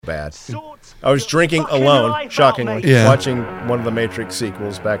bad. I was drinking alone, shockingly, Yeah. watching one of the Matrix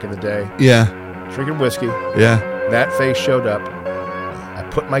sequels back in the day. Yeah. Drinking whiskey. Yeah. That face showed up. I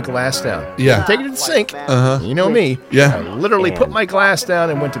put my glass down. Yeah. Take it to the sink. Uh-huh. You know me. Yeah. I literally put my glass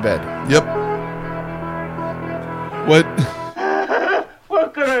down and went to bed. Yep. What?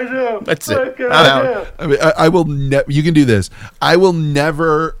 What can I do? That's it. What can I'm I out. do? I mean, I will never. You can do this. I will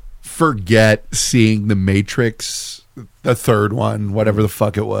never forget seeing The Matrix, the third one, whatever the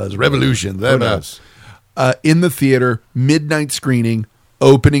fuck it was, Revolution. Who knows? In the theater, midnight screening,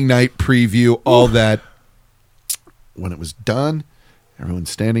 opening night preview, all that. When it was done, everyone's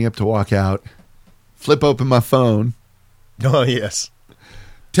standing up to walk out. Flip open my phone, Oh, yes.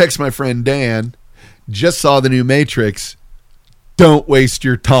 text my friend Dan. Just saw the new Matrix. Don't waste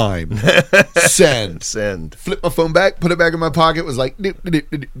your time. Send. Send. Flip my phone back, put it back in my pocket. Was like, do.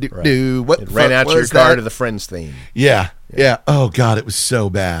 Right. What It the ran fuck out to your was car that? to the Friends theme. Yeah. Oh God, it was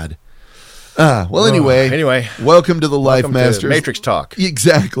so bad. Well, anyway, welcome to the Life Welcome to Masters Matrix Talk.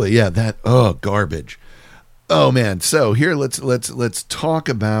 Exactly. Yeah. That. Garbage. Oh man. So here, let's talk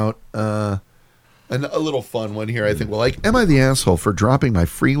about a little fun one here. I think. Well, like, am I the asshole for dropping my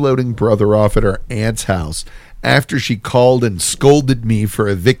freeloading brother off at her aunt's house after she called and scolded me for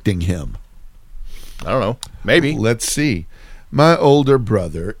evicting him? I don't know. Maybe. Let's see. My older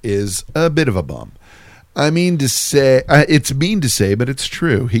brother is a bit of a bum. I mean to say, it's mean to say, but it's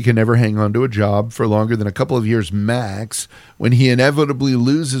true. He can never hang on to a job for longer than a couple of years max, when he inevitably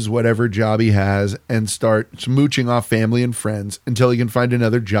loses whatever job he has and starts mooching off family and friends until he can find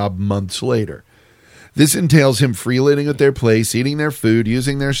another job months later. This entails him freeloading at their place, eating their food,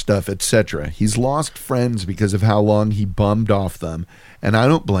 using their stuff, etc. He's lost friends because of how long he bummed off them, and I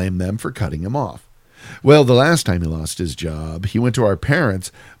don't blame them for cutting him off. Well, the last time he lost his job, he went to our parents,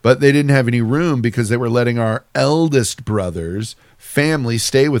 but they didn't have any room because they were letting our eldest brother's family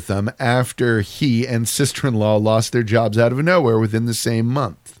stay with them after he and sister-in-law lost their jobs out of nowhere within the same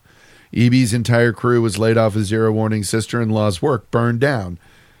month. EB's entire crew was laid off as zero warning. Sister-in-law's work burned down,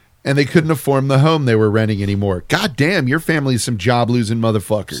 and they couldn't afford the home they were renting anymore. God damn, your family's some job-losing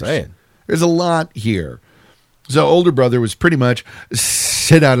motherfuckers. Saying. There's a lot here. So older brother was pretty much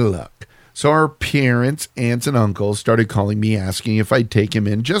sit out of luck. So our parents, aunts, and uncles started calling me asking if I'd take him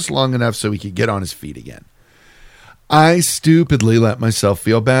in just long enough so he could get on his feet again. I stupidly let myself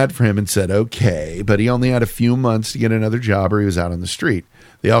feel bad for him and said, okay, but he only had a few months to get another job or he was out on the street.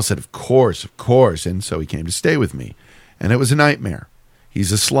 They all said, of course, and so he came to stay with me. And it was a nightmare.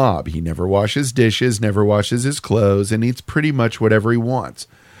 He's a slob. He never washes dishes, never washes his clothes, and eats pretty much whatever he wants.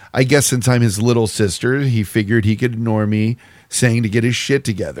 I guess since I'm his little sister, he figured he could ignore me saying to get his shit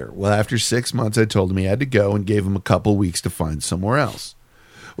together. Well, after 6 months, I told him he had to go and gave him a couple weeks to find somewhere else.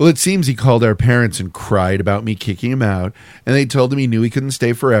 Well, it seems he called our parents and cried about me kicking him out, and they told him he knew he couldn't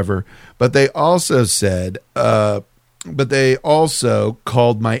stay forever, but they also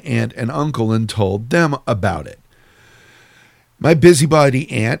called my aunt and uncle and told them about it. My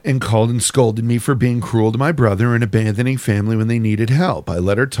busybody aunt and called and scolded me for being cruel to my brother and abandoning family when they needed help. I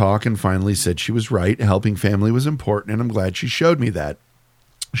let her talk and finally said she was right. Helping family was important, and I'm glad she showed me that.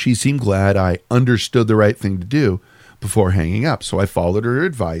 She seemed glad I understood the right thing to do before hanging up, so I followed her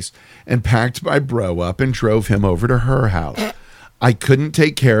advice and packed my bro up and drove him over to her house. I couldn't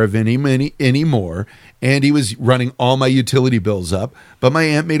take care of him anymore, and he was running all my utility bills up, but my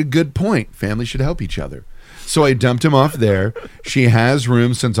aunt made a good point. Family should help each other. So I dumped him off there. She has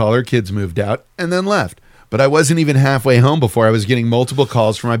room since all her kids moved out, and then left. But I wasn't even halfway home before I was getting multiple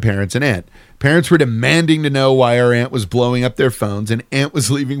calls from my parents and aunt. Parents were demanding to know why our aunt was blowing up their phones, and aunt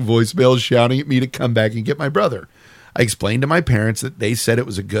was leaving voicemails shouting at me to come back and get my brother. I explained to my parents that they said it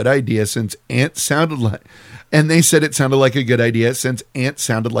was a good idea since aunt sounded like, and they said it sounded like a good idea since aunt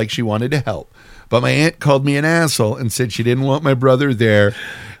sounded like she wanted to help. But my aunt called me an asshole and said she didn't want my brother there.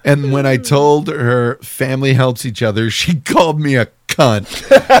 And when I told her family helps each other, she called me a cunt.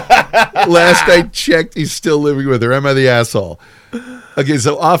 Last I checked, he's still living with her. Am I the asshole? Okay,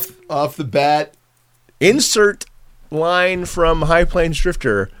 so off the bat, Insert line from High Plains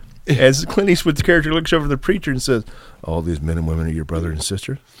Drifter as Clint Eastwood's character looks over the preacher and says, all these men and women are your brother and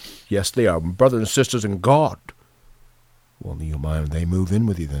sister? Yes, they are brothers and sisters in God. Well, you mind they move in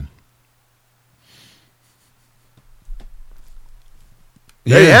with you then?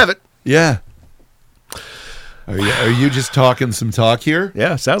 There you have it. Yeah. Are you just talking some talk here?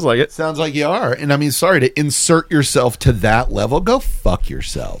 Yeah, sounds like it. Sounds like you are. And I mean, sorry to insert yourself to that level. Go fuck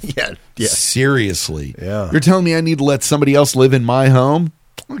yourself. Yeah. Seriously. Yeah. You're telling me I need to let somebody else live in my home?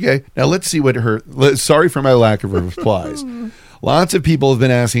 Okay. Now let's see what sorry for my lack of replies. Lots of people have been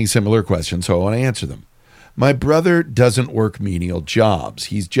asking similar questions, so I want to answer them. My brother doesn't work menial jobs.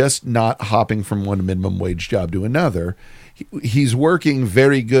 He's just not hopping from one minimum wage job to another. He's working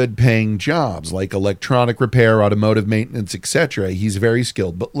very good paying jobs like electronic repair, automotive maintenance, etc. He's very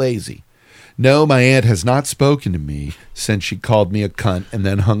skilled but lazy. No, my aunt has not spoken to me since she called me a cunt and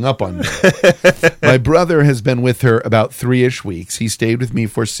then hung up on me. My brother has been with her about 3-ish weeks. He stayed with me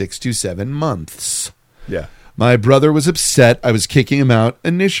for 6 to 7 months. Yeah. My brother was upset I was kicking him out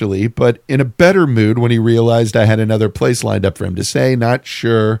initially, but in a better mood when he realized I had another place lined up for him to stay. Not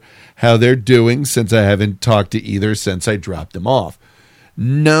sure how they're doing since I haven't talked to either since I dropped him off.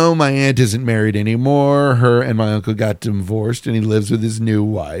 No, my aunt isn't married anymore. Her and my uncle got divorced and he lives with his new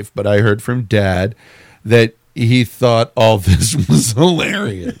wife. But I heard from Dad that he thought all this was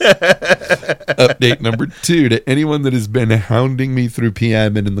hilarious. Update number 2 to anyone that has been hounding me through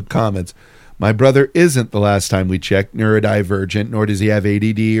PM and in the comments. My brother isn't, the last time we checked, neurodivergent, nor does he have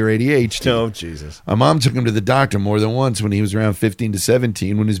ADD or ADHD. Oh, Jesus. My mom took him to the doctor more than once when he was around 15 to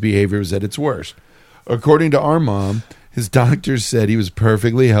 17 when his behavior was at its worst. According to our mom, his doctors said he was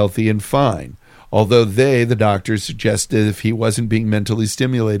perfectly healthy and fine, although the doctors suggested if he wasn't being mentally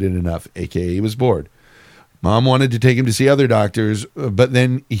stimulated enough, a.k.a. he was bored. Mom wanted to take him to see other doctors, but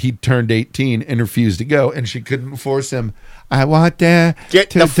then he turned 18 and refused to go, and she couldn't force him. I want to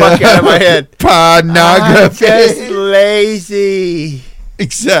Get the fuck out of my head. Pornography. I'm just lazy.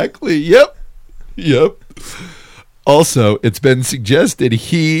 Exactly. Yep. Also, it's been suggested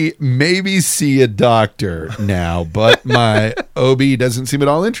he maybe see a doctor now, but my OB doesn't seem at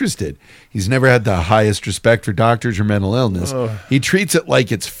all interested. He's never had the highest respect for doctors or mental illness. He treats it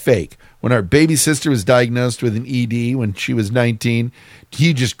like it's fake. When our baby sister was diagnosed with an ED when she was 19,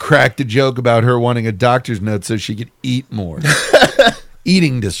 he just cracked a joke about her wanting a doctor's note so she could eat more.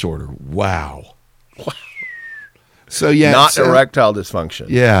 Eating disorder. Wow. So, yeah. Not erectile dysfunction.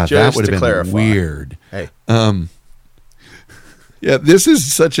 Yeah, just that would have been clarify. weird. Hey. Yeah, this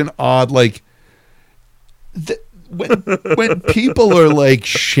is such an odd, like, when people are like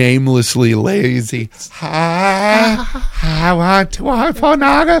shamelessly lazy, I want to watch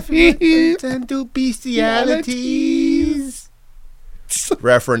pornography And do bestialities.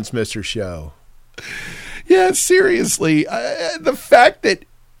 Reference Mr. Show. Yeah, seriously, the fact that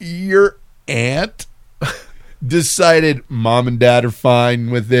your aunt decided mom and dad are fine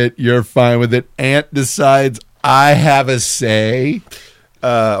with it, you're fine with it, aunt decides I have a say.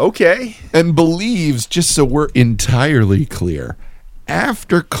 Okay. And believes, just so we're entirely clear,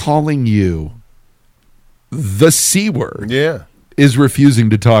 after calling you the C word, Yeah. is refusing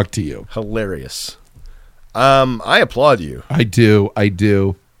to talk to you. Hilarious. I applaud you. I do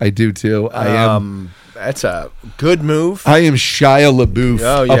too. That's a good move. I am Shia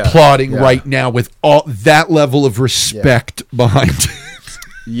LaBeouf applauding right now with all that level of respect behind it.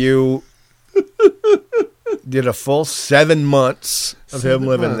 You did a full 7 months of him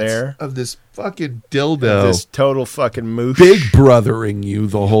living there. Of this fucking dildo. This total fucking moosh. Big brothering you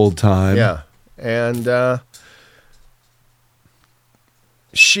the whole time. Yeah. And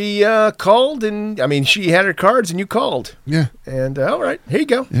she called, and I mean, she had her cards, and you called. Yeah. And all right, here you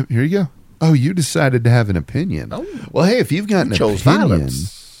go. Yep, here you go. Oh, you decided to have an opinion. Oh. Well, hey, if you've got an Chose opinion,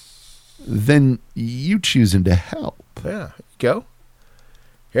 violence. then you choosing to help. Yeah, here you go.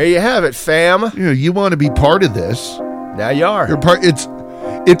 Here you have it, fam. You know, you want to be part of this. Now you are. You're part.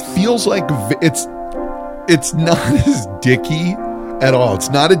 It feels like it's not as dicky at all. It's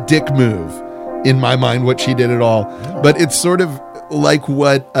not a dick move in my mind what she did at all. But it's sort of like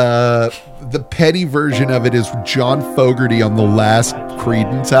what the petty version of it is John Fogerty on the last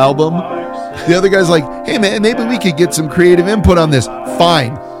Creedence album. The other guy's like, hey man, maybe we could get some creative input on this.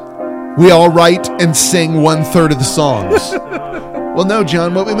 Fine. We all write and sing 1/3 of the songs. Well, no,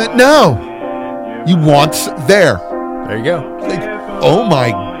 John, what we meant, no. You want there. There you go. Like, oh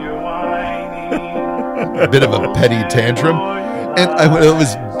my. A bit of a petty tantrum. And it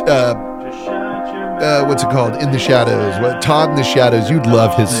was, what's it called? In the Shadows. Todd in the Shadows. You'd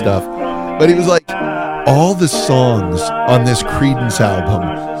love his stuff. But he was like, all the songs on this Creedence album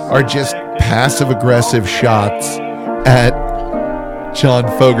are just passive-aggressive shots at John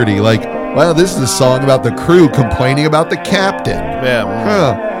Fogerty. Like, well, this is a song about the crew complaining about the captain. Yeah.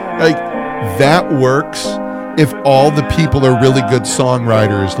 Like, that works if all the people are really good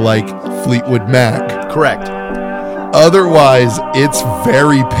songwriters like Fleetwood Mac. Correct. Otherwise, it's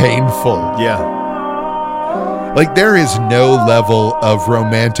very painful. Yeah. Like, there is no level of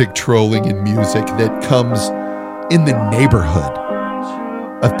romantic trolling in music that comes in the neighborhood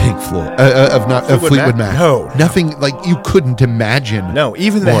of Pink Floyd, of Fleetwood Mac. No. Nothing, like, you couldn't imagine. No,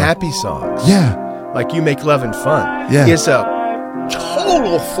 even the more. happy songs. Yeah. Like You Make Love and Fun. Yeah. It's a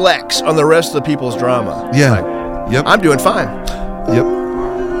total flex on the rest of the people's drama. Yeah. Like, Yep. I'm doing fine. Yep.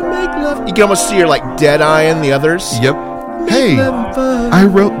 Make love. You can almost see her like dead-eyeing the others. Yep. Hey, I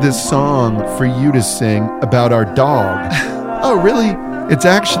wrote this song for you to sing about our dog. Oh, really? It's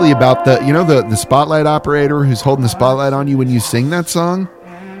actually about the spotlight operator who's holding the spotlight on you when you sing that song?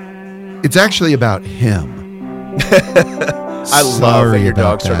 It's actually about him. I love that your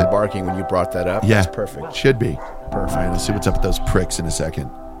dog started barking when you brought that up. Yeah. That's perfect. Should be. Perfect. All right, let's see what's up with those pricks in a second.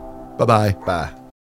 Bye-bye. Bye.